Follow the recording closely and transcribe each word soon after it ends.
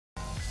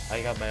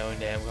I got my own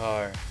damn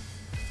car.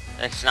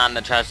 It's not in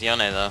the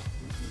Trazione though.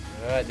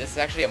 This is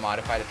actually a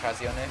modified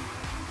Trazione.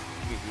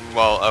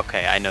 Well,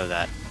 okay, I know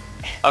that.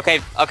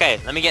 Okay,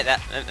 let me get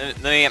that.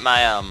 Let me get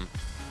my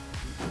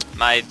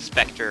my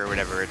Spectre or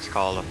whatever it's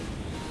called.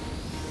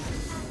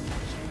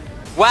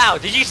 Wow,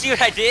 did you see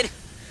what I did?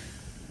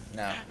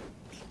 No.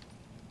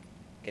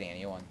 Getting a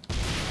new one.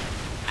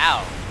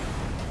 Ow!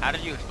 How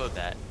did you explode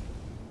that?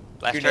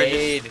 Blast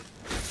Grenade.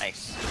 charges?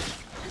 Nice.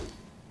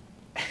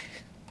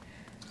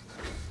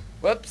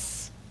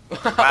 Whoops.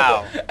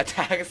 Wow. A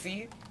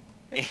taxi.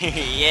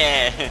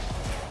 Yeah.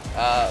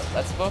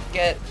 Let's both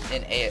get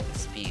in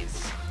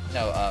ASPs.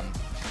 No,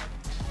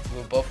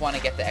 we'll both want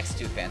to get the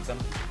X2 Phantom.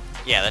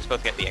 Yeah, let's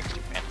both get the X2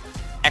 fan.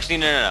 Actually,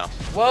 no.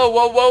 Whoa,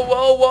 whoa, whoa,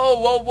 whoa, whoa,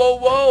 whoa, whoa,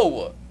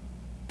 whoa!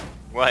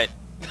 What?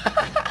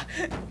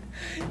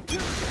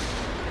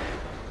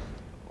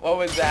 What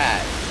was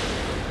that?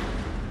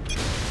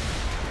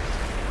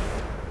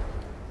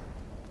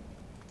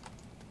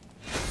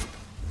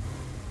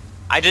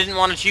 I didn't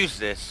want to choose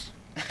this.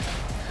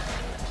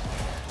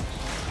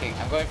 Okay,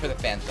 I'm going for the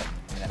Phantom,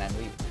 and then I'm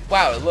leaving.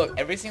 Wow, look,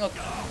 every single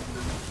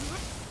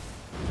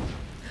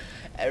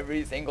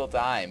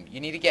time. You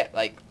need to get,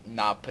 like,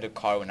 not put a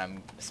car when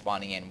I'm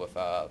spawning in with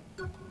a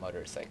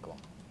motorcycle.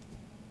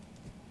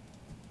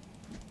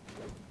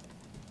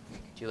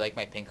 Do you like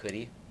my pink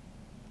hoodie?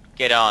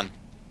 Get on.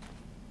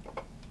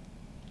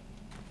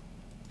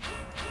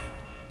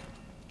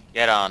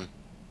 Get on.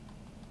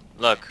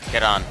 Look,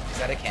 get on. Is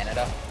that a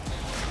Canada?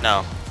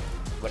 No.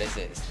 What is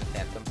it? Is it the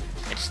Phantom?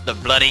 It's the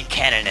bloody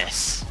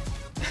Canoness.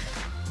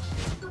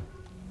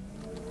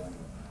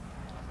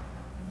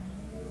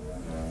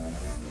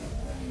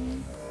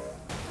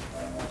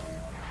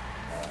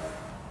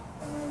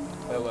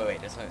 Wait.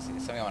 There's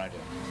something I want to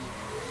do.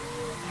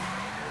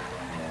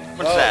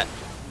 What's Whoa. that?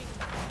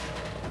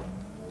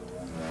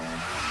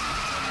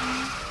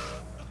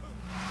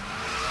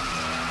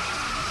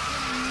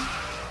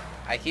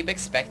 I keep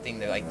expecting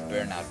the like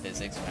burnout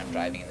physics when I'm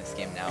driving in this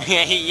game now.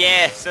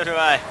 Yeah, so do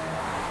I.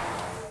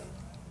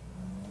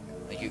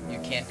 Like you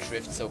can't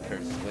drift so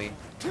perfectly.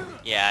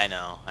 Yeah, I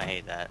know. I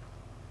hate that.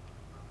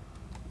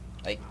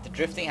 Like the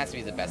drifting has to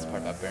be the best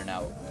part about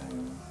burnout.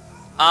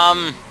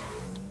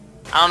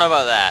 I don't know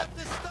about that.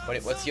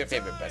 What's your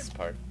favorite best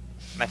part?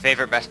 My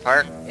favorite best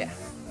part? Yeah.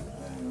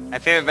 My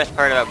favorite best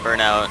part about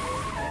Burnout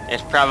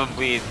is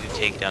probably the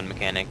takedown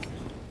mechanic.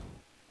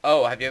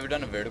 Oh, have you ever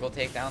done a vertical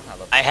takedown? I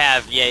love that. I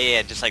have,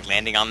 yeah, just like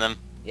landing on them.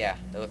 Yeah,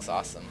 it looks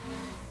awesome.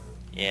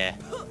 Yeah.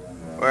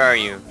 Where are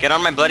you? Get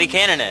on my bloody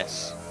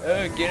Canoness.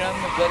 Oh, get on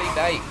the bloody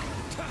dike.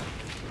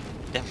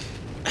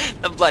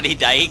 The bloody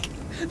dyke.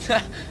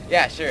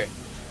 Yeah, sure.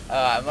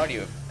 I'm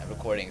already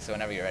recording, so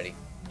whenever you're ready.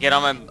 Get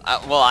on my...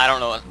 well, I don't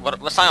know.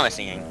 What song am I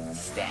singing?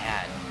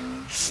 Stan.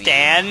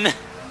 Stan?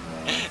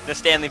 The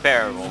Stanley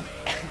Parable.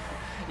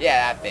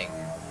 Yeah, that thing.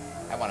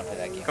 I want to play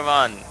that game. Come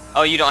on.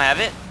 Oh, you don't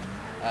have it?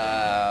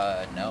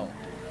 No.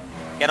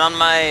 Get on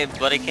my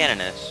bloody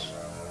Canoness.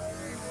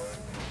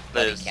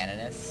 Bloody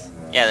Canoness?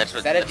 Yeah, that's what...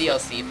 Is that a that's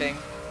DLC thing?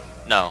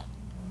 No.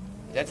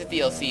 If that's a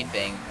DLC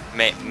thing,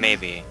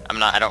 Maybe. I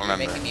don't you're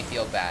remember. making me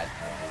feel bad.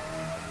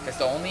 Because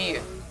the only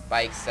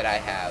bikes that I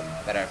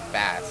have that are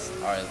fast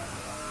are...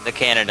 The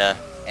Canada.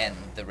 And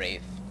the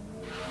Wraith.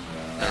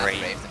 The Not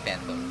Wraith. The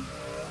Phantom.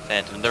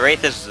 Phantom. The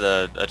Wraith is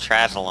a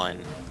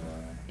Trazoline.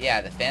 Yeah,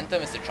 the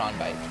Phantom is the Tron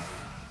bike.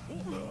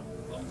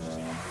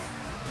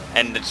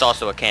 And it's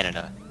also a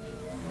Canada.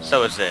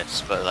 So is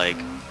this, but like...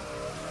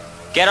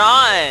 Get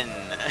on!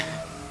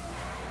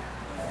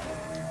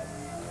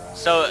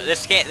 So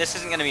this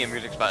isn't gonna be a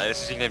music spot,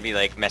 this is gonna be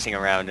like messing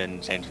around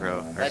in Saints Row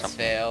or Let's something.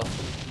 fail.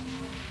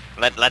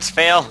 Let's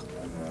fail?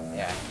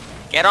 Yeah.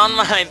 Get on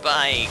my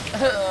bike!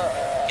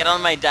 Get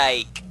on my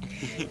dike!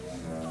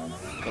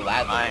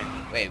 Gladly.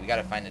 Fine. Wait, we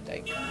gotta find a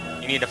dike.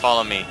 You need to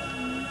follow me.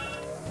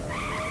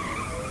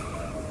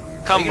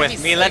 Come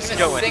with me, let's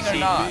go and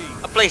see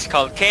a place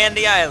called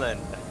Candy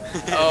Island.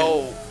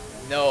 Oh,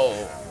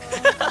 no.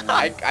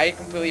 I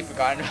completely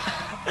forgotten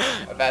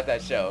about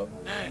that show.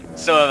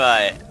 So have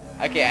I.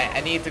 Okay, I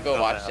need to go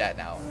watch that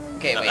now.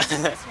 Okay, wait.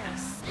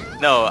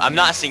 No, I'm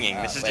not singing.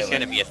 This is wait, just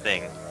gonna be a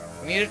thing.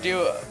 We need to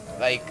do,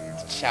 like,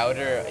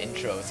 chowder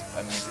intros.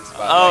 I mean,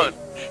 Oh,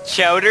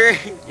 Chowder?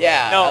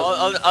 yeah. No,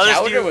 I'll just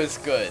Chowder do... was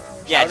good.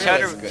 Yeah, was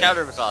good.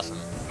 Chowder was awesome.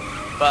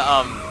 But,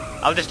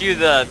 I'll just do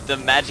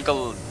the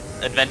magical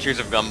adventures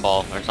of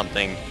Gumball or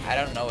something. I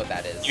don't know what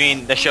that is. You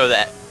mean the show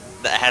that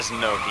has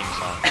no theme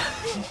song?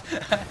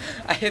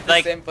 I hit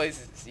the same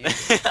place as you.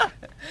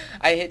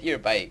 I hit your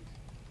bike.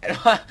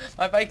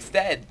 My bike's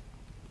dead.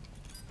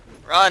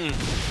 Run!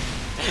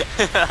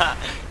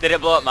 Did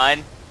it blow up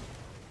mine?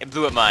 It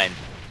blew up mine.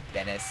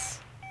 Dennis.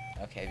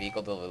 Okay,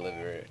 vehicle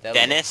deliverer.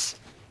 Dennis?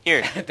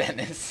 Here.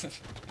 Dennis.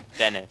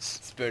 Dennis.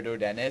 Spurdo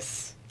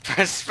Dennis.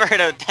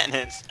 Spurdo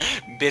Dennis.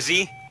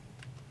 Busy?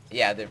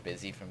 Yeah, they're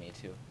busy for me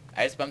too.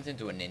 I just bumped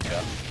into a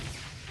ninja.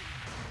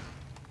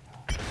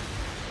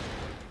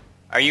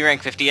 Are you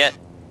rank 50 yet?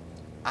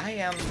 I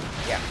am,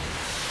 yeah.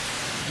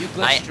 You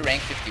glitched to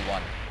rank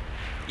 51.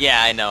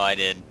 Yeah, I know, I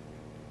did.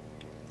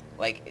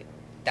 like,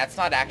 that's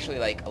not actually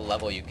like a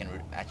level you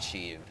can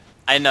achieve.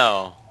 I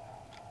know.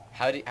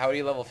 How are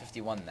you level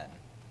 51 then?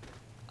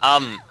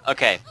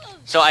 Okay.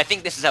 So I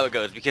think this is how it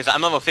goes, because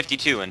I'm level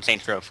 52 in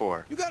Saints Row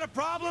 4. You got a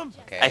problem?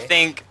 Okay. I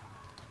think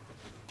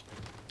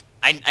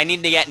I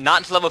need to get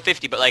not to level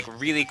 50, but like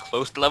really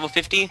close to level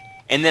 50,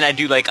 and then I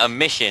do like a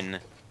mission,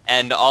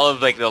 and all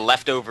of like the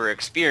leftover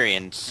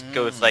experience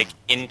goes like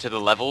into the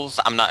levels.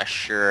 I'm not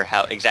sure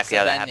how exactly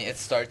how that happens. It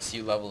starts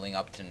you leveling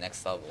up to the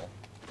next level.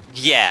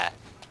 Yeah.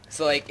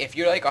 So like if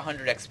you're like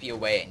 100 XP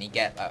away and you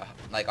get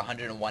like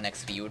 101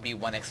 XP, you would be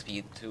 1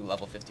 XP to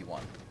level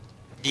 51.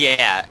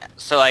 Yeah.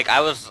 So like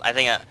I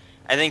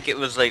think it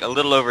was like a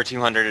little over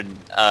 200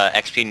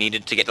 XP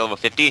needed to get to level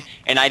 50,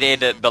 and I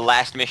did the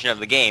last mission of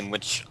the game,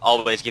 which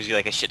always gives you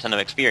like a shit ton of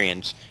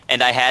experience.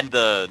 And I had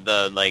the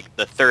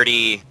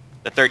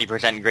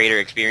 30% greater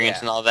experience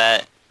and all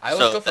that. I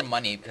always go for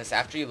money, because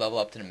after you level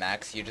up to the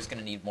max, you're just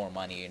gonna need more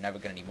money. You're never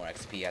gonna need more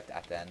XP at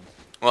the end.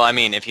 Well, I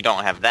mean, if you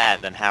don't have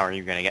that, then how are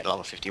you gonna get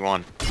level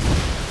 51?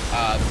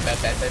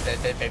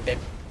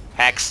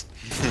 Hex.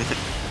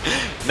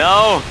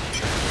 No!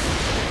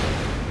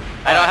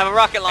 I don't have a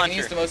rocket launcher. I can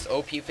use the most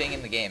OP thing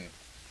in the game.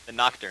 The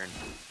Nocturne.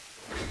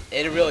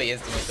 It really is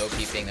the most OP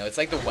thing, though. It's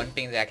like the one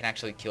thing that can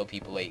actually kill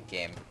people late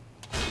game.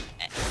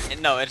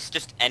 No, it's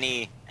just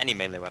any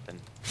melee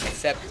weapon.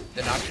 Except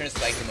the Nocturne is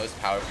like the most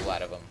powerful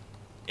out of them.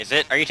 Is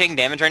it? Are you taking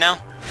damage right now?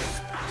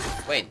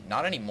 Wait,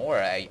 not anymore.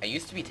 I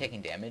used to be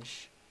taking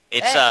damage.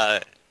 It's,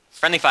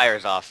 friendly fire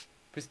is off.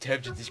 Press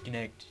tab to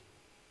disconnect.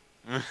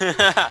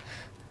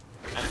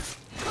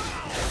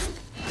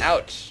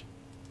 Ouch.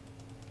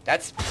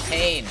 That's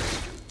pain.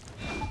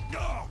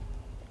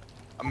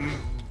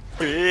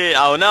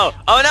 Oh no!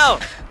 Oh no!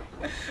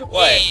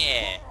 What?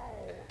 Yeah!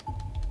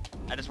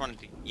 I just wanted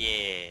to...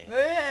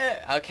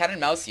 Yeah. I'll cat and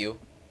mouse you.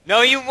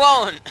 No, you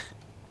won't!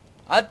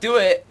 I'll do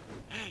it.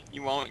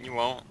 You won't, you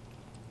won't.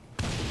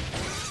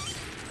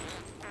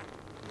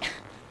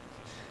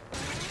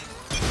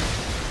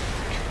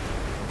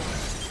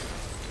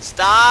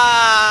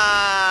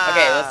 Stop!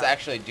 Okay, let's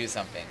actually do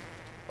something.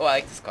 Oh, I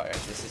like this car.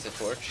 This is a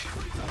torch.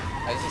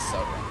 Oh, this is so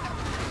good.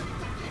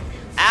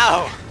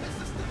 Ow!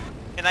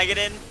 Can I get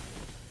in?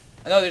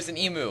 Oh, no, there's an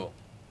emu.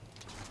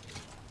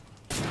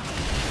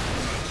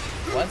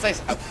 Once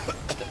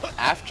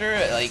after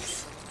like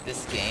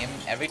this game,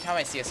 every time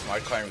I see a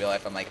smart car in real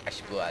life, I'm like, I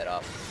should blow that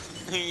up.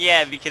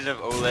 Yeah, because of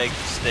Oleg's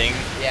sting.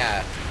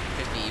 Yeah,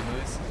 50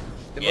 emus.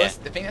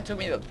 The thing that took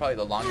me probably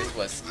the longest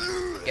was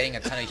getting a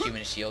ton of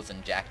human shields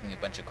and jacking a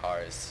bunch of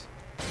cars.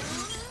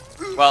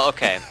 Well,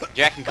 okay,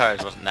 jacking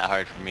cars wasn't that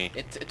hard for me.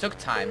 It took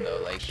time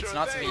though. Like it's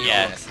not something you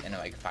do in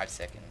like 5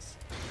 seconds.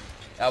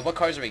 What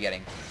cars are we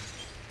getting?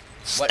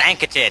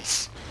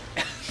 Stankatits.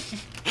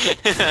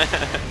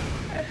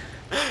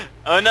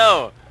 Oh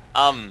no.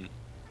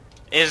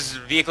 Is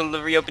vehicle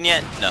delivery open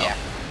yet? No. Yeah.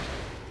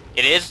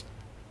 It is?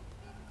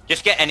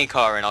 Just get any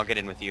car and I'll get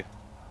in with you.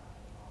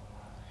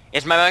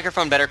 Is my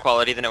microphone better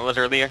quality than it was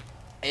earlier?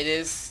 It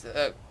is,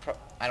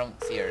 I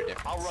don't see a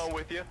difference. I'll roll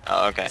with you.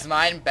 Oh, okay. Is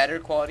mine better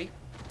quality?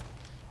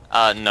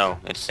 No,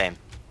 it's same.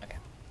 Okay,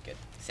 good.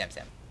 Sam.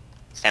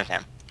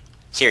 Sam.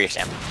 Serious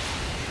Sam.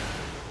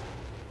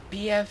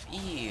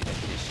 BFE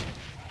edition.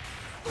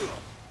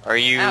 Are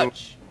you...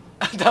 Ouch.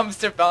 A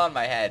dumpster fell on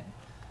my head.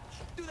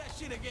 Do that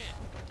shit again.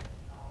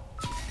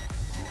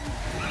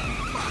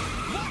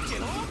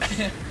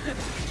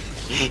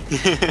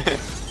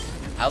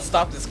 I'll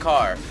stop this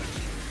car.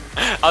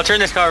 I'll turn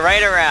this car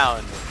right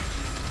around.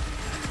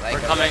 Like We're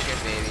a coming.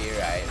 record, baby,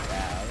 right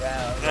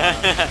round.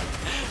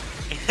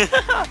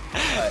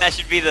 That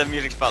should be the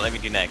music spotlight we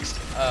do next.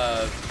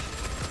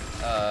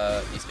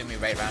 You spin me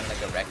right round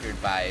like a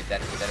record by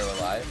Dead or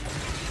Alive.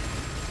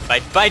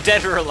 By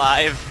Dead or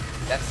Alive.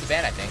 That's the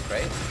band, I think,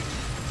 right?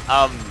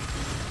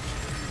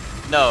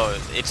 No,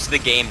 it's the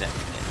game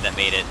that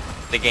made it.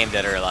 The game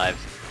Dead or Alive.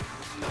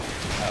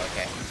 Oh,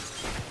 okay.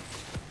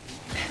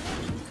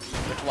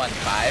 Which one?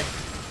 5?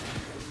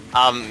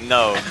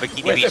 No,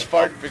 Bikini We're Beach. the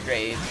Fart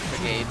Brigade.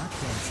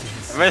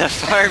 We're the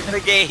Fart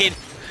Brigade.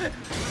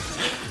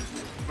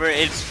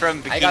 It's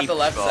from Bikini I got the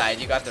left Beach. side,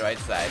 you got the right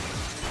side.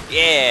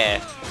 Yeah.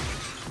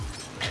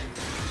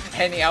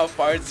 Handing out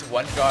farts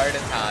one jar at a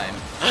time.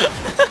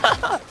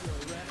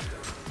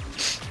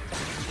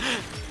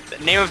 The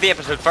name of the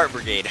episode, Fart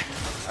Brigade.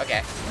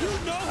 Okay. So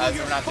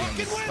we're not doing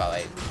this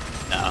spotlight.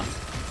 No.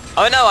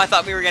 Oh no, I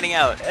thought we were getting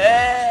out.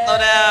 Slow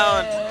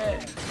down.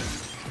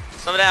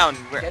 Slow down.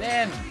 Get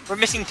in. We're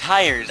missing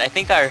tires. I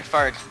think our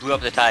farts blew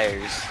up the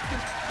tires.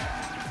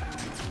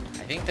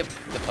 I think the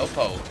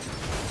popo.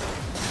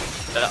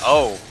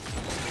 Oh.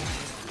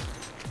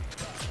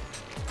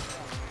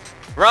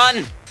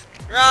 Run!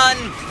 Run!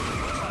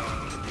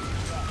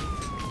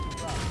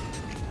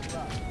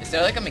 Is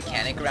there like a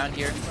mechanic around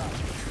here?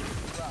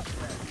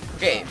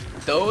 Okay,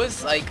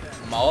 those like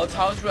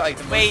Molotovs were like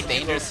the most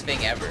dangerous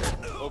thing ever.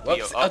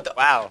 Whoops. Oh,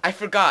 wow. I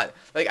forgot.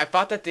 Like I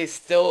thought that they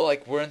still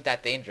like weren't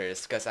that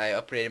dangerous because I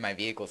upgraded my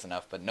vehicles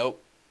enough, but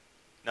nope.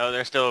 No,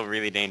 they're still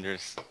really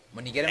dangerous.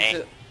 When you get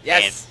into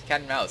cat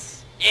and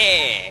mouse.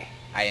 Yeah.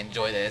 I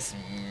enjoy this.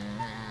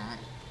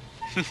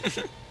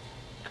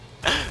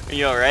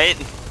 You alright?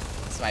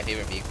 It's my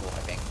favorite vehicle,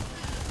 I think.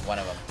 One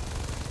of them.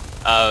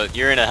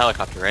 You're in a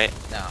helicopter, right?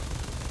 No.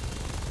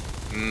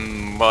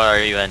 What are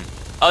you in?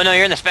 Oh no,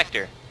 you're in the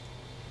Spectre.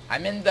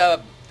 I'm in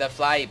the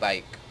fly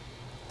bike.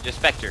 The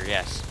Spectre,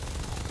 yes.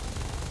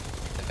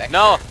 The vector.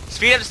 No!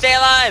 Speed up, stay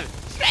alive!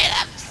 Speed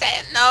up,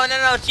 stay... No,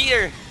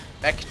 cheater!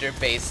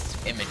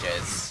 Vector-based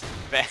images.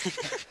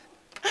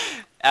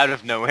 Out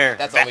of nowhere.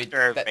 That's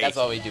Vector-based.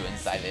 all we do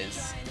inside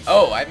is.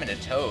 Oh, I'm in a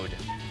toad.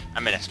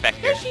 I'm in a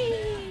Spectre.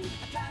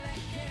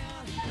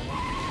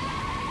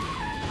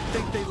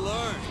 Think they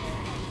learn.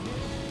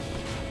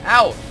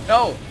 Ow!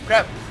 No!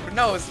 Crap!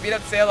 No! Speed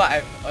up, stay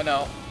alive! Oh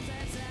no.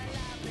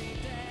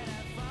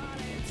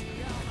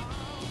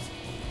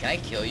 Can I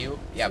kill you?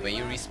 Yeah, but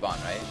you respawn,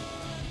 right?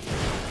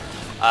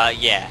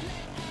 Yeah.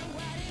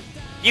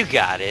 You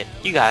got it.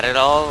 You got it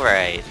all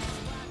right.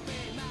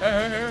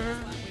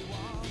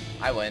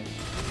 I win.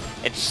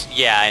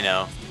 Yeah, I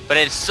know. But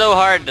it's so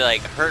hard to,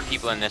 like, hurt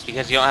people in this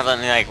because you don't have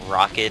any, like,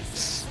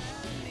 rockets.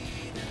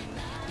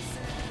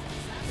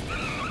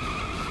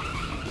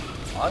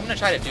 All I'm gonna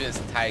try to do this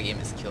entire game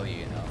is kill you,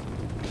 you know?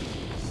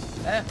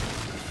 Eh.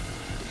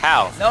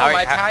 How? No,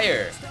 my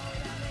tire!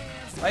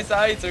 My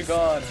sides are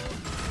gone!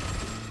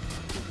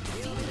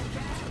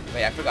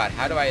 Wait, I forgot.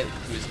 How do I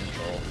cruise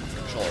control?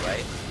 Control,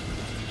 right?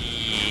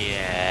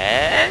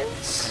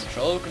 Yes?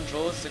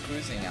 Control is the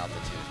cruising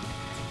altitude.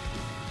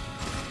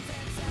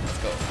 Let's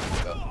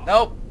go.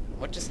 Nope!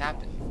 What just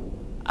happened?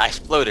 I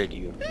exploded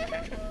you.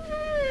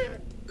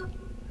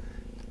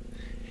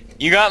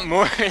 You got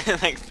more than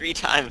like 3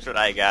 times what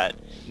I got.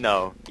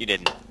 No, you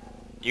didn't.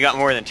 You got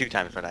more than 2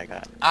 times what I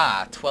got.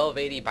 Ah,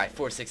 1280 by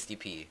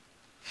 460p.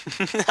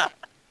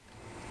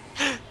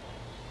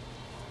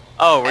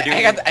 Oh, we're doing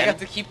I got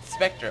to keep the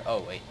Spectre. Oh,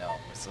 wait, no.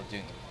 We're still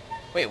doing it.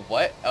 Wait,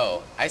 what?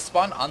 Oh, I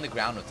spawned on the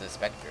ground with the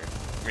Spectre.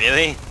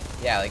 Really?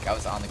 Yeah, like I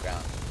was on the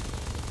ground.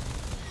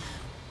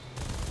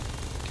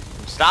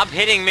 Stop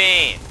hitting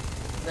me!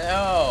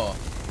 No!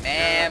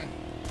 Man!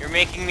 You're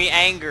making me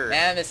anger.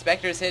 Man, the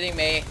Spectre's hitting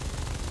me.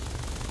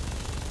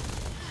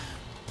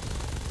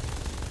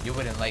 You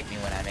wouldn't like me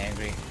when I'm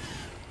angry.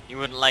 You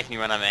wouldn't like me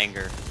when I'm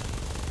angry.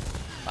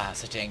 Wow,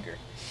 such anger.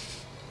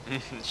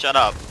 Shut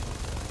up.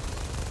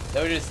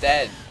 Doja's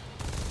dead.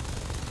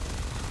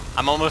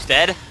 I'm almost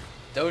dead?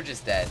 Doja's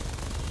dead.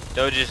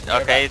 Doja's...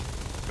 Okay.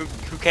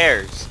 Who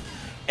cares?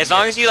 As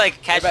long as you,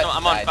 like, catch... about to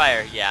I'm on die.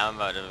 fire. Yeah, I'm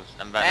about to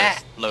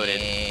load it.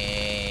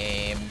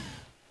 Game.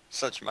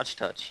 Such much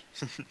touch.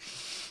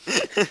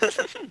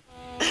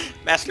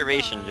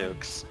 Masturbation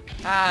jokes.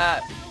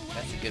 Ah,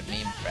 that's a good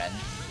meme, friend.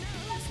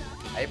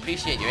 I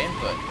appreciate your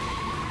input.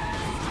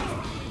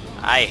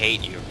 I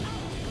hate you.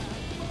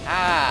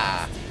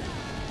 Ah,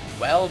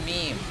 well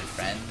memed,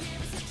 friend.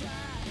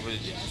 Was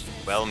it just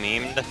well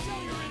memed?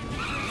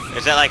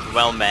 Is that like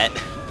well met?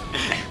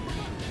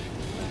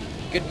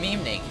 Good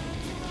memeing.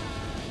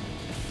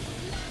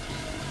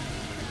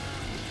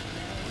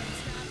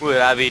 Would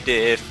I be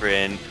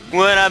different?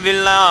 Would I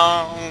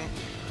belong?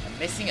 I'm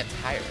missing a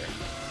tire.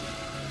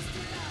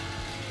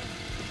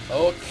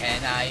 Oh,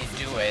 can I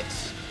do it?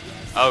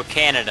 Oh,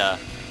 Canada.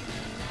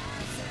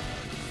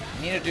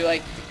 You need to do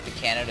like the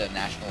Canada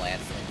national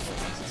anthem for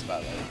Pizza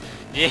Spotlight.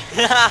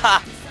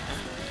 Yeah.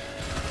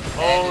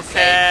 And Oh, just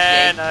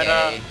say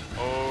Canada.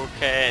 JK.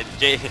 Okay.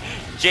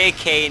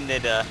 JK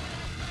Nida.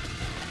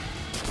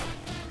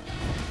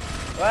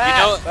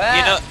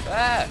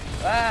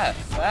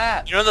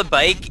 You know the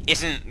bike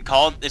isn't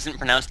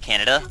pronounced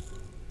Canada?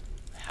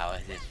 How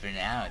is it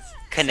pronounced?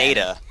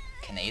 Canada.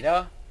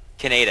 Canada?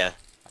 Canada.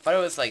 I thought it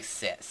was like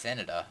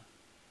Canada.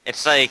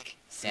 It's like,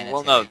 Sanitary.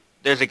 well no,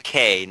 there's a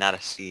K, not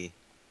a C.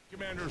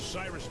 Commander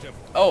Cyrus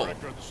Temple. Oh.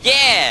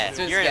 Yeah!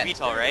 So it's You're in a again.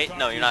 VTOL, right?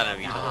 No, you're not in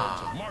a VTOL.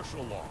 Ah.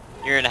 Martial law.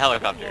 You're in a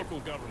helicopter. Local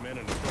government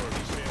and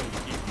authorities failing to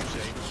keep you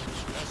safe.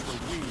 That's where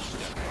we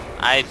step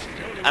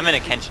in. I'm in a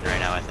Kenshin right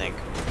now, I think.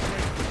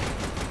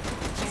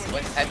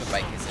 What type of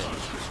bike is it?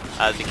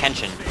 The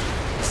Kenshin.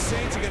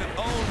 Saints are gonna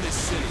own this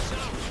city.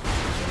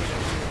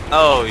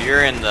 Oh,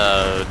 you're in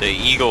the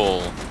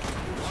Eagle.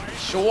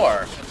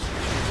 Sure.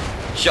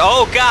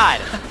 Oh God!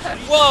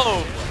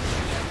 Whoa!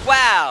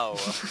 Wow!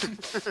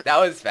 That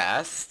was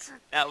fast.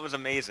 That was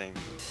amazing.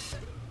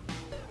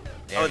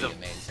 Very the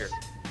amazing.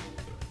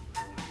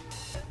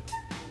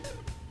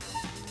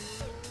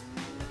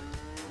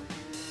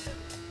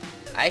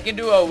 I can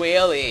do a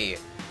wheelie.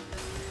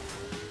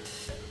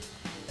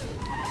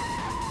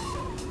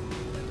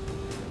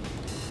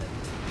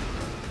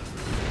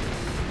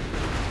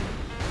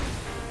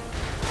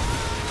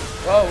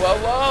 Whoa, whoa,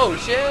 whoa!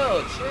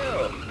 Chill.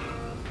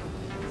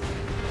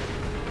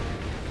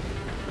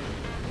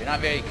 You're not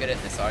very good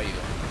at this, are you?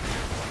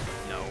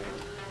 No.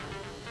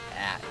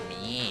 At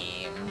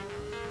meme.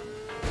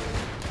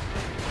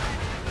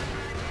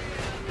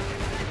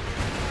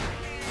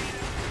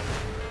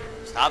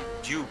 Stop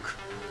juke.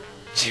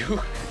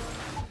 Juke?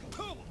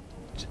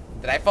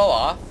 Did I fall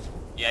off?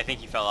 Yeah, I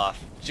think you fell off.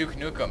 Juke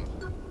Nukem.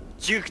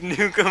 Juke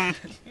Nukem.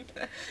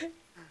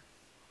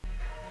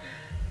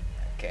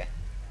 Okay.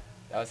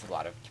 That was a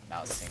lot of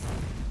mousing.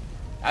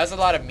 That was a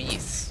lot of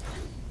meese.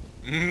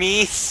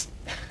 Meese?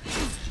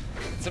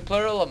 It's a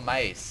plural of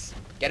mice.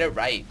 Get it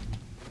right.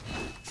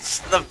 It's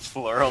the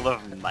plural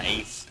of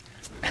mice.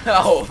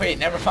 Oh, wait,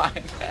 never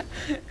mind.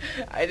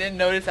 I didn't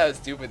notice how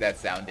stupid that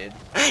sounded.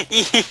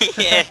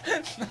 Yeah.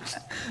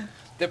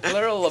 The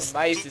plural of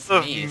mice is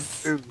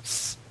meese.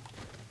 Moose.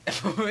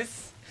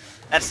 Moose?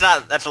 That's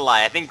a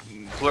lie. I think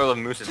plural of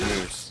moose is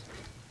moose.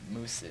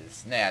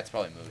 Mooses. Nah, it's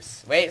probably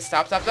moose. Wait,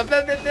 stop. I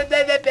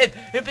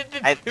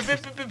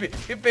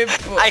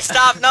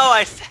stopped. No,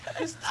 I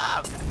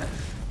stopped.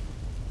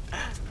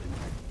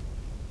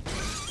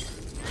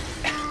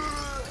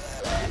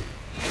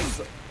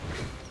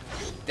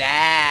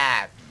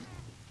 Dad.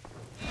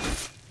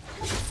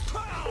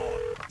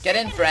 Get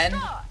in, friend.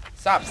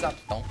 Stop.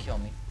 Don't kill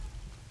me.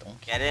 Don't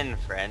kill Get in,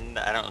 friend.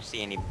 I don't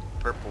see any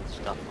purple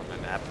stuff on the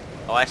map.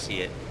 Oh, I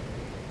see it.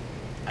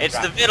 It's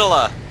the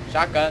Vidala.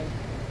 Shotgun.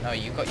 No,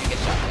 you get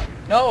shotgun.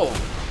 No.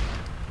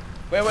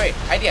 Wait.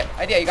 Idea.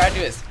 You gotta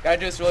do this. Gotta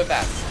do this really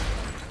fast.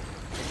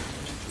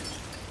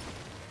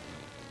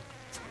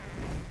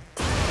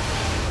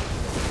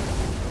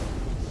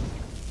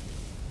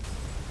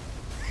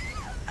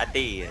 I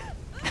did.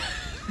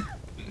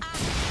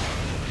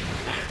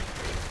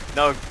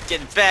 No,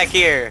 get back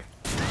here.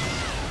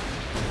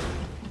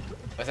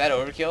 Was that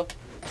overkill?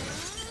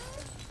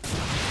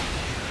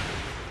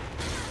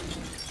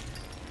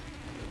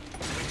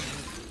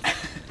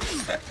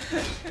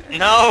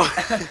 No.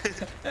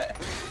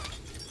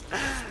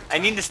 I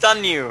need to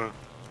stun you.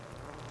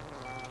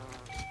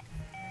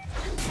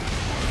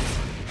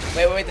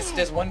 Wait.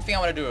 There's one thing I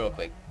want to do real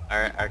quick.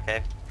 Alright,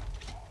 okay.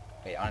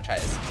 Wait, I want to try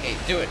this. Okay,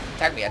 do it.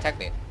 Attack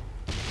me.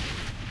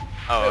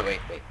 Oh, Wait.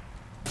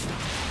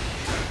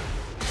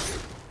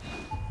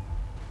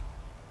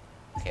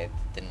 Okay, it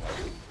didn't work.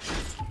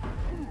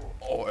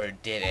 Or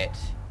did it?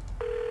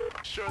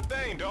 Sure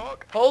thing,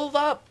 dog. Hold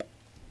up.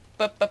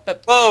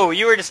 Whoa,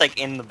 you were just like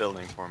in the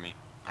building for me.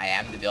 I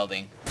am the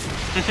building.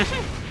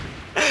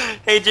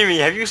 Hey Jimmy,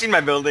 have you seen my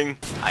building?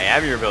 I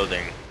am your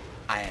building.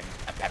 I am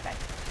a Batman.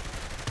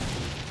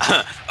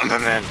 I'm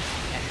Batman.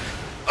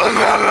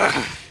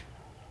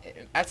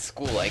 At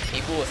school, like,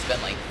 people will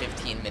spend like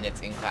 15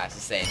 minutes in class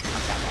just saying,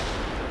 I'm Batman.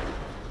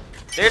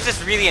 There's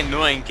this really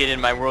annoying kid in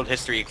my world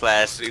history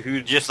class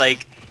who just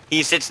like,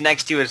 he sits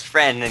next to his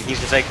friend and he's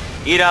just like,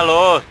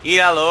 Iralo.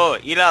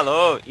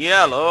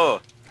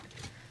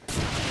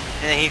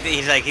 And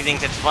he's like, he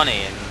thinks it's funny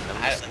and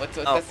I'm just like, What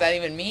does that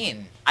even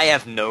mean? I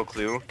have no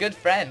clue. Good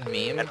friend,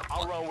 meme.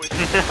 I'll run with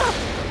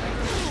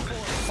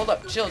Hold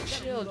up, chill. Take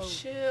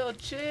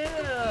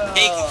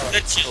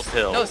the chill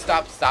pill. No,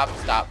 stop.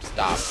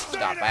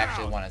 I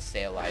actually want to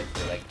stay alive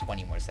for like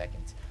 20 more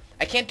seconds.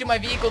 I can't do my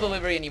vehicle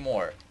delivery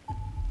anymore.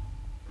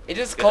 It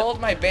just called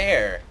my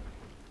bear.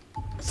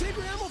 Save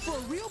your ammo for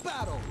a real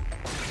battle.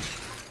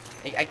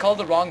 I called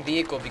the wrong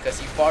vehicle because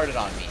he farted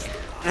on me.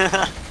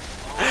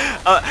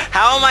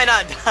 How am I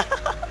not?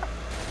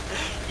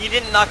 You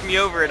didn't knock me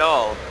over at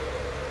all.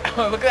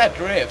 Look at that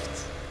drift.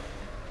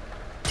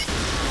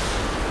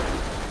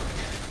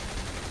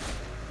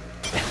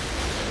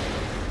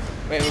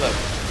 Wait, look.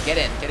 Get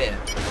in. We're gonna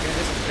do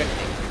some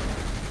drifting.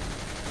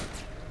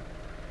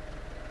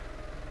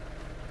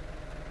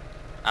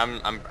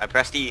 I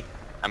pressed E.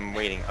 I'm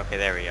waiting. Okay,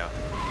 there we go.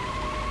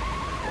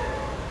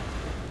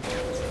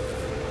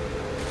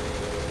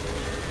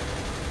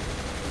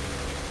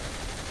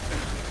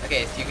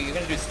 Okay, so you're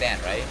gonna do Stan,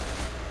 right?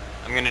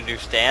 I'm gonna do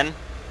Stan.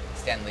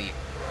 Stan Lee.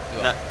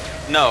 Do No, it.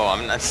 no,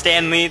 I'm not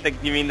Stan Lee.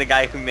 You mean the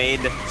guy who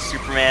made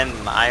Superman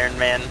and Iron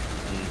Man?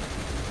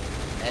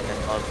 And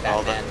then all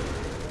Batman.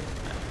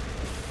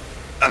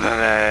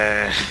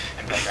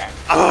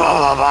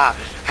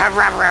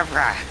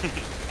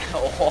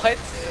 What?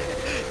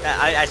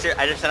 I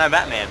just said I'm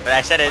Batman, but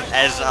I said it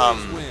as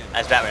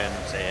Batman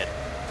would say it.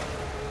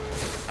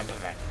 I'm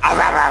Batman.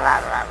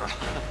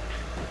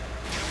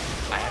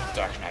 I am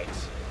Dark Knight.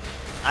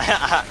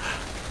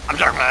 I'm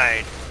Dark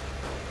Knight.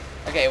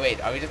 Okay, wait.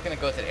 Are we just gonna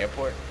go to the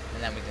airport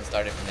and then we can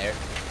start it from there?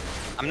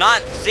 I'm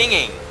not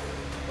singing.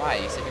 Why?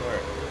 You said you were.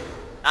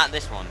 Not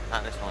this one.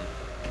 Not this one.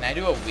 Can I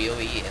do a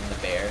wheelie in the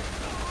bear?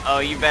 Oh,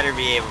 you better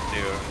be able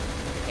to.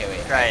 Okay,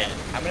 wait. Try it.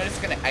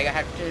 I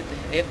have to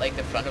hit like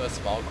the front of a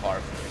small car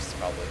first,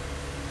 probably.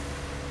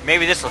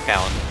 Maybe this will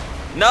count.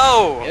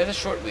 No! It was a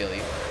short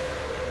wheelie.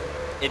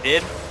 It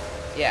did?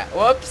 Yeah.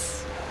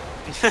 Whoops.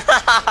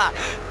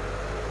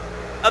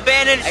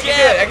 Abandoned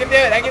ship! I can do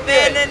it.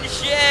 Abandoned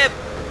ship!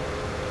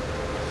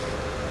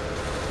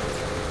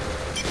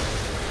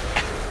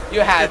 You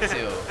had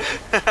to.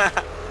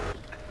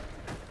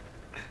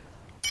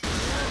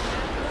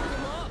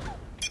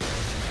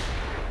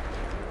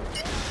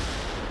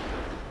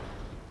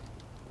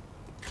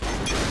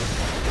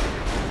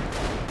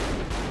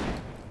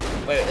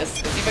 Wait, let's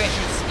see if I can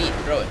shoot speed.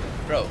 Throw it.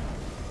 Throw.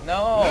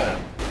 No.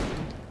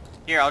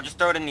 Here, I'll just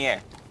throw it in the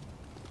air.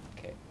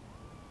 Okay.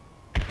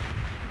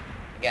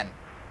 Again.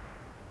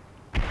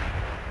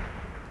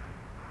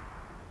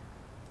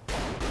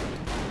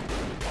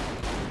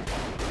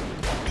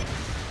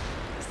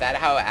 Is that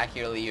how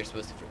accurately you're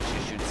supposed to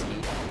shoot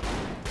speed?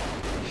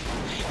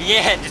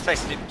 Yeah, just by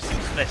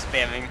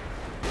spamming.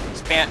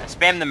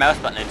 Spam the mouse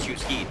button and shoot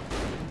Skeet.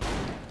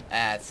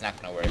 Ah, it's not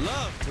gonna work.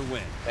 Love to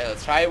win. Wait,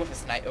 let's try it with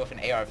with an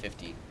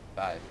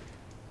AR-55.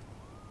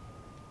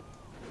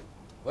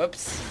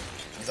 Whoops.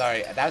 I'm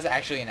sorry, that was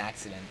actually an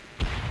accident.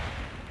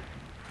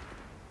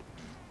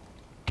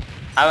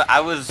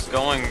 I was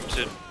going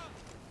to...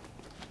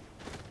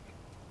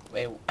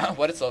 Wait,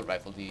 what assault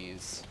rifle do you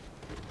use?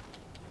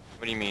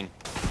 What do you mean?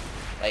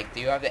 Like,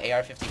 do you have the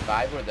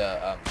AR-55 or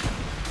the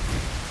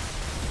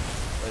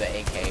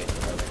AK?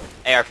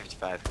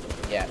 AR-55.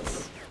 Yeah,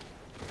 it's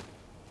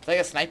like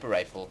a sniper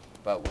rifle,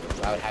 but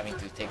without having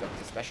to take up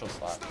the special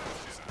slot.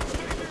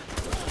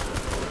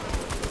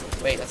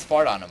 Wait, let's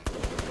fart on him.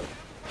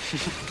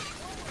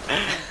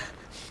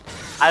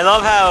 I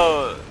love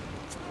how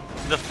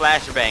the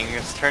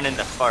flashbangs turn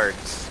into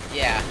farts.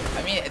 Yeah,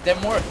 I mean, they're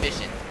more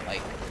efficient.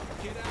 Like,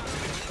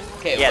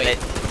 okay, Yeah, wait.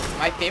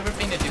 My favorite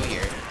thing to do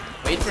here: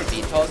 wait for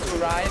VTOLs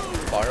to arrive,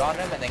 fart on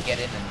them, and then get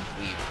in and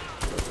leave.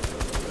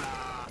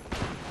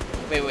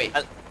 Wait.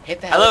 Hit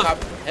the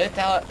helicopter. Hit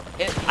the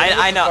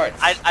I know.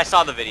 farts. I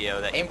saw the video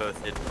that you Aim-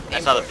 posted. I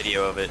aim saw the for it.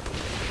 video of it.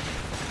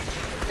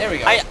 There we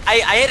go. I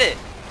hit it.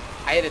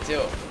 I hit it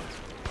too.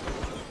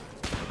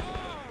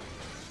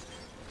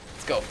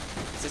 Let's go.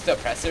 Is this the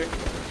oppressor?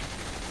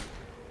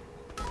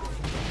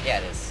 Yeah,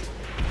 it is.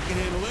 Can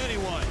handle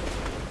anyone.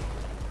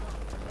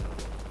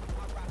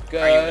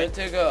 Good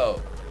to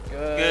go.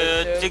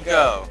 Good to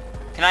go.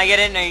 Can I get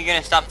in? Are you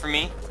gonna stop for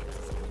me?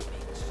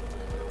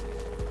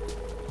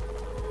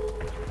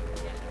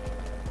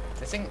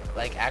 This thing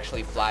like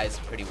actually flies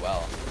pretty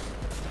well.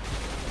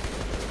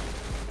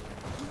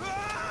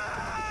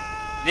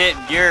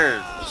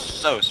 You're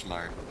so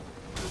smart.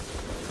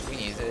 We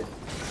can use it.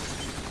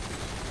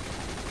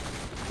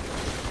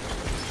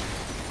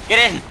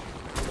 Get in!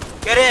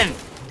 Get in!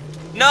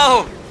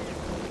 No!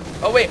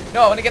 Oh wait,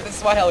 no, I want to get the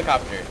SWAT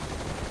helicopter.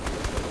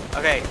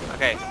 Okay,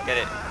 get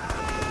it.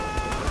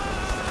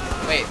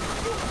 Wait,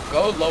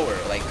 go lower,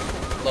 like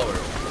lower.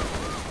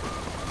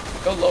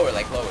 Go lower,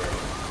 like lower.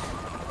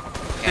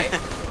 Okay.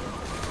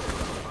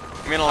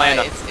 I'm gonna land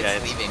on it's you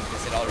guys. leaving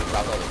because it already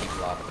dropped all the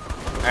people off.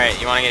 Alright,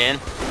 you wanna get in?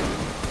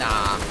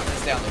 Nah, I'm gonna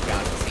stay on the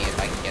ground and see if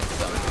I can get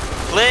some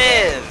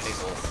Liz!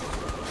 visuals.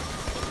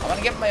 I want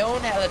to get my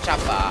own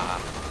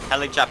helicopter.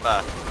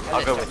 Helicopter.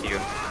 I'll go with you.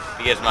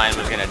 Because mine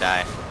was gonna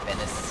die.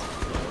 Venice.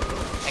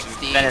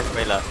 XD.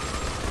 Venezuela.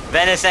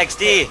 Venice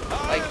XD!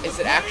 Like, is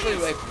it actually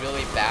like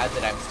really bad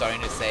that I'm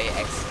starting to say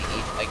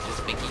XD? Like,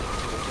 just thinking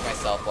to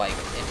myself, like,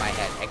 in my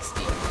head,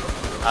 XD.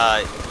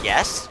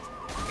 Yes?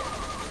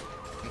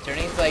 I'm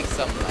turning into like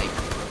some, like,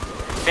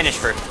 Finish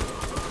first.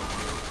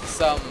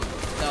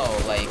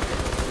 like,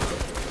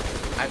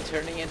 I'm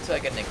turning into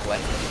like a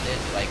neglected,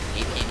 like,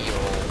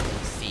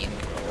 18-year-old scene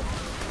girl.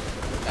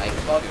 Like,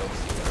 12-year-old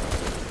scene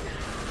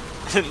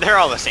girl. They're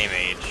all the same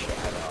age.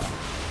 I know.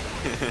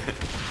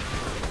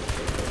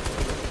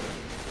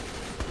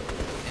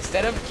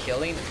 Instead of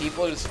killing the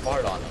people, just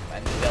fart on them,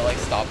 and they'll like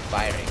stop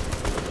firing.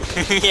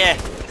 Yeah.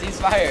 Cease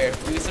fire,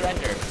 we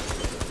surrender.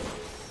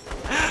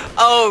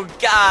 Oh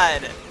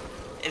god!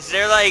 Is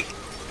there like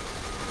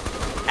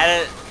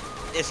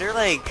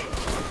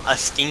a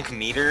stink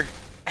meter?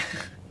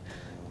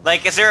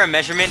 Like, is there a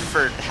measurement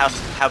for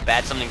how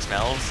bad something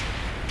smells?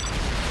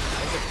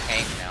 There's a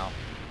tank now.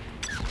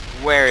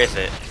 Where is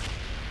it?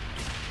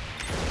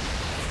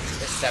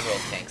 There's several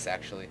tanks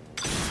actually.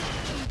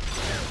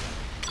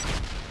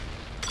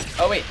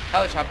 Oh wait,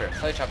 helicopter.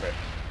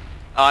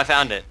 Oh, I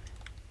found it.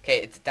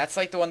 Okay, that's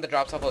like the one that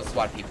drops off all the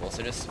SWAT people,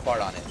 so just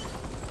fart on it.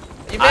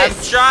 You I'm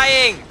missed!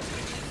 trying!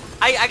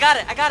 I got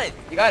it!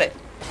 You got it!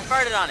 I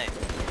farted on it!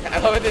 I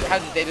love it how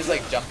they just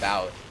like jump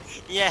out.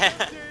 Yeah!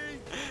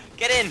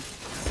 Get in!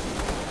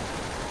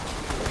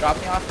 Drop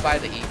me off by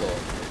the eagle.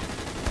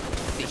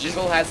 The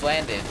eagle has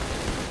landed.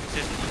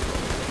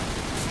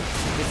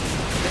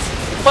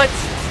 What?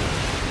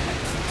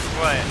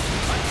 What?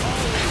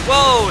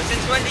 Whoa!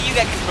 Since when do you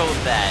get control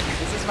of that?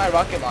 This is my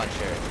rocket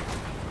launcher.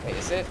 Wait,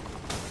 is it?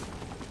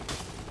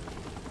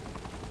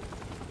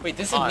 Wait,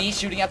 this is me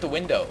shooting out the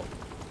window.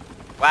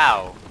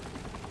 Wow.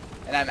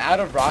 And I'm out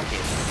of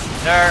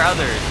rockets. There are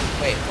others.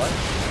 Wait, what?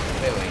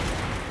 Wait.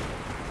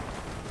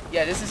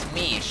 Yeah, this is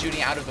me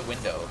shooting out of the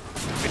window.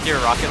 With your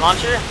rocket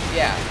launcher?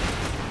 Yeah.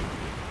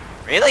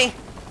 Really?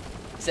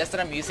 It says that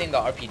I'm using the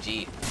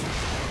RPG.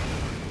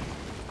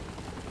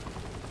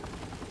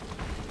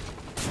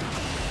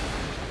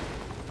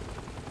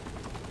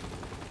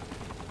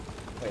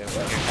 Wait,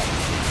 what?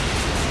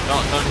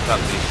 Don't hook up,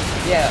 please.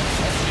 Yeah,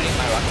 I'm shooting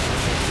my rocket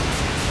launcher.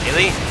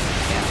 Really?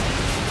 Yeah.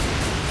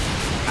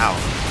 Ow.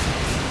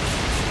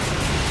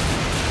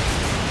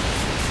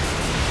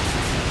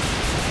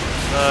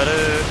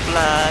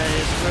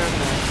 Butterflies were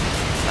meant to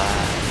fly,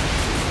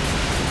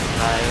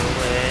 fly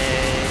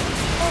away.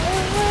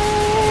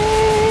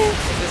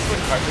 Is this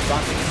what carpet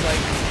bombing is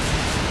like?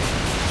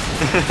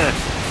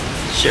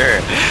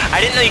 Sure. I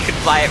didn't know you could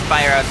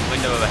fire out the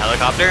window of a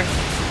helicopter.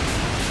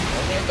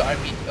 Only have the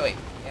RPG. Oh wait.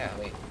 Yeah,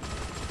 wait.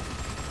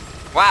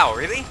 Wow,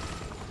 really?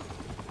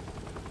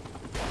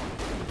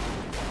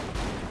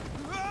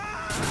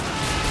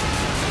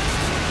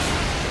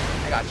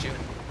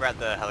 grab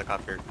the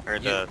helicopter or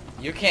the.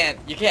 You can't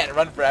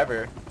run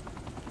forever.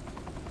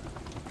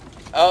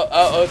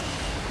 Oh.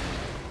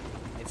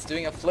 It's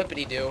doing a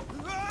flippity do.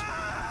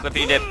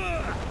 Flippity dip.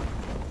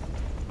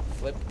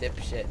 Flip dip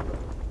shit.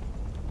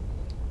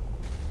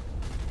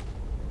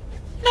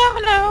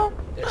 No.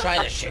 They're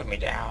trying to shoot me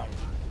down.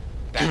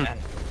 Batman.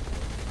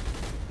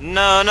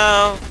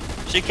 No.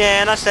 She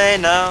cannot say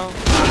no.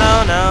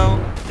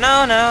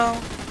 No.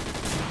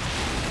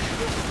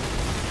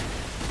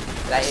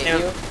 Did I hit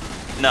you?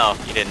 No,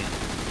 you didn't.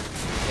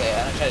 Okay,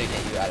 I'm gonna try to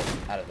get you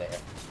out of there.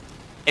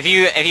 If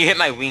you hit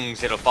my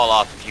wings, it'll fall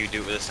off if you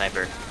do it with a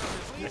sniper.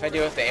 What if I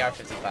do it with the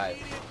AR-55?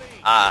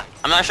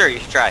 I'm not sure. You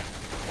should try.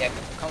 Yeah,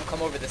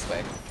 come over this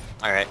way.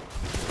 All right.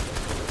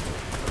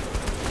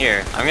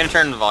 Here, I'm gonna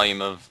turn the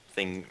volume of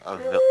the.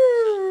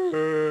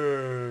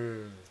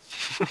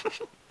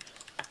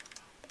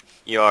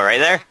 You all right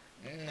there?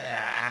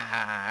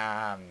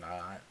 Nah, I'm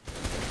not.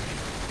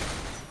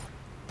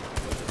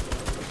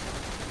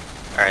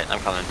 All right, I'm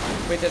coming.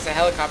 Wait, there's a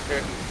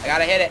helicopter. I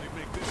gotta hit it.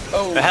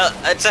 Oh.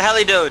 It's a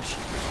heli doge.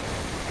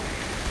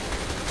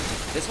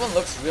 This one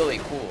looks really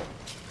cool.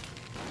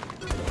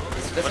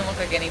 This doesn't look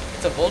like any.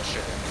 It's a vulture.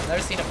 I've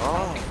never seen a.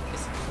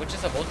 Which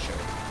is a vulture.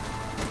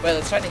 Wait,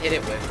 let's try to hit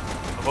it with.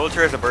 A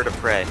vulture is a bird of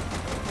prey.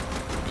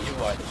 You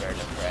are the bird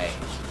of prey.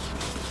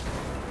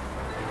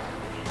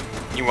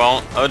 You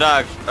won't. Oh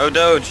dog. Oh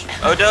doge.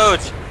 Oh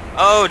doge.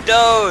 Oh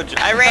doge.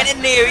 I ran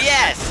into you.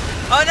 Yes.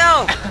 Oh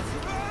no.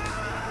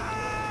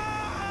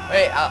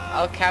 Wait,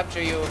 I'll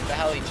capture you with the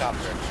heli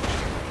chopper.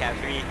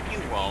 Capture me.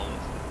 You won't.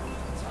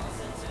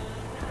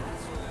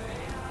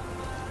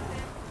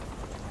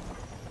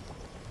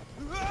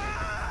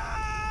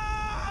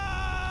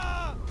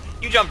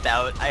 You jumped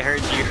out. I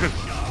heard you.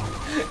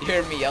 You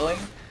heard me yelling?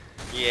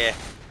 Yeah.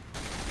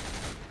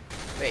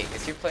 Wait,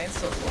 is your plane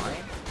still flying?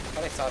 I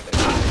thought I saw it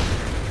there.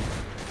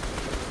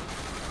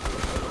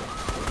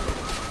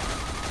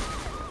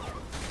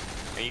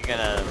 Are you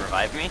gonna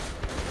revive me?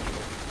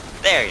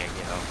 There you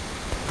go.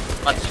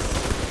 Let's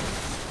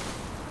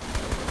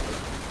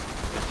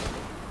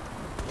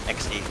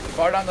XD.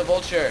 Fart on the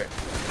vulture.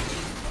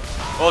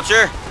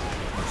 Vulture.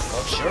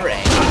 Vulture,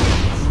 eh?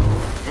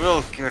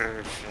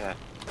 Vulture.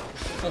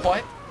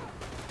 What?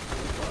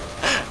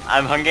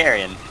 I'm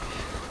Hungarian.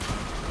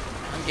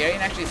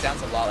 Hungarian actually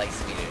sounds a lot like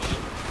Swedish.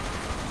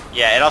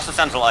 Yeah, it also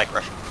sounds a lot like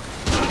Russian.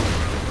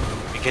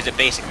 Because it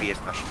basically is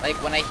Russian.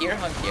 Like when I hear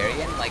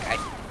Hungarian, like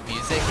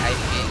music, I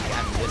think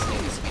I'm listening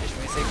to Swedish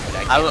music, but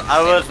I can't I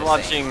was understand what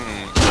watching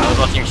I was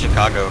watching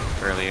Chicago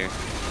earlier. they're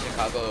saying.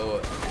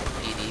 Chicago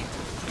PD.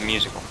 The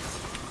musical.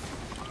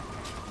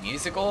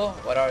 Musical?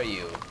 What are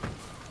you?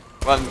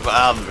 Well,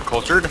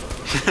 cultured?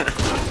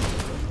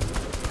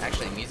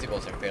 Actually,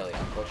 musicals are fairly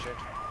uncultured.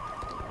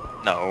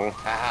 No.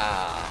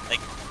 Ah, Like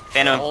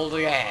Phantom. old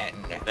again.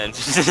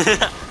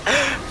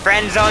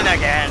 Friend zone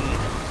again.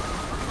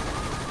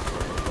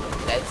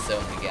 Dead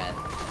zone again.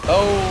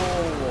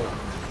 Oh!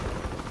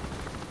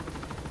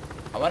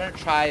 I want to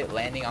try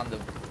landing on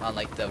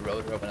like the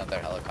rotor of another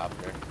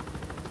helicopter.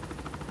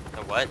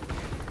 The what?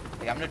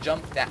 Like I'm gonna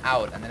jump that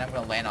out and then I'm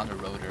gonna land on the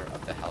rotor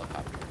of the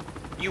helicopter.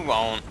 You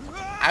won't.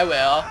 I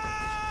will.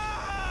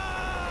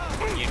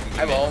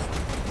 I won't.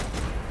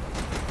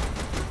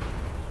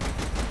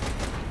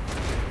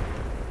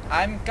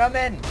 I'm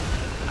coming.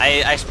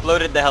 I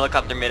exploded the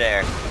helicopter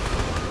midair.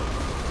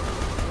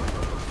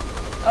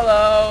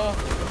 Hello.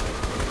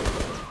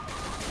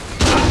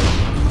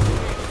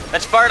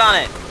 Let's fart on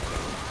it.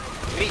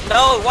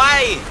 No,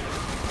 why?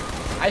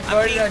 I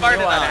farted on farted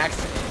you on on.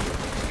 accident.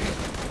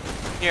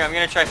 Here, I'm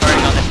gonna try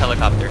farting on this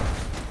helicopter.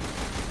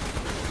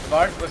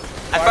 I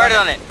farted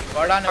on it.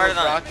 Fart on it Farted with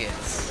on it.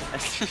 rockets.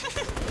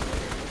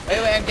 Wait,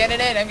 I'm getting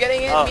in. I'm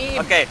getting in. Oh, Meme.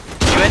 okay.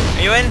 You in?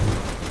 Are you in?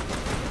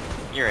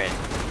 You're in.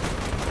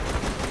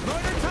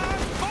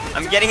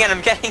 I'm getting in.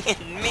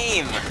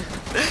 Meme.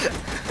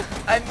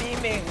 I'm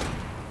memeing.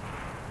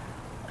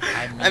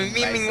 I'm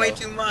memeing way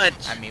too much.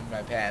 I memed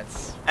my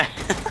pants.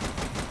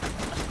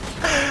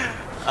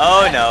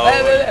 Oh no.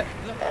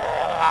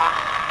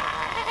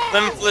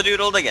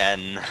 Flimfladoodled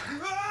again.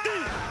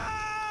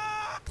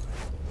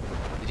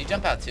 Did you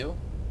jump out too?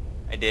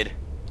 I did.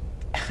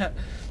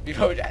 We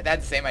both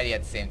had the same idea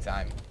at the same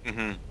time.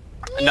 Mhm.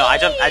 No, I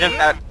jumped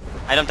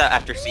out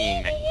after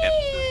seeing that. Yep.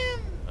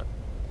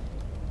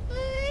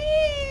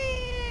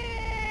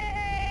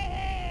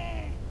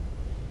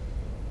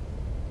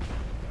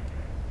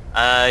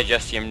 I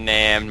just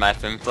named my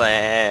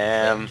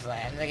flim-flam.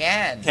 Flam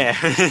again. Yeah.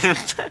 Do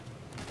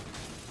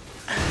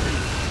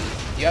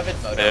you have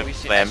Edmodo? We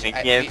should add you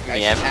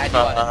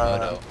on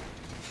Edmodo.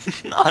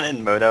 Not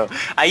in Moto.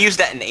 I used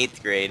that in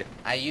 8th grade.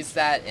 I used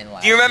that in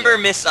last Do you remember year.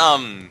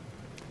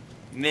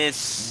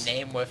 Miss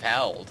Name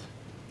withheld.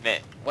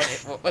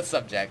 What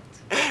subject?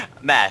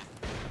 Math.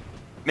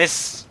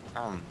 Miss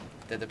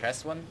The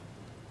depressed one?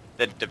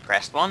 the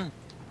depressed one?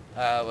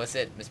 Was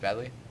it Miss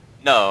Bradley?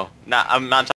 No, I'm not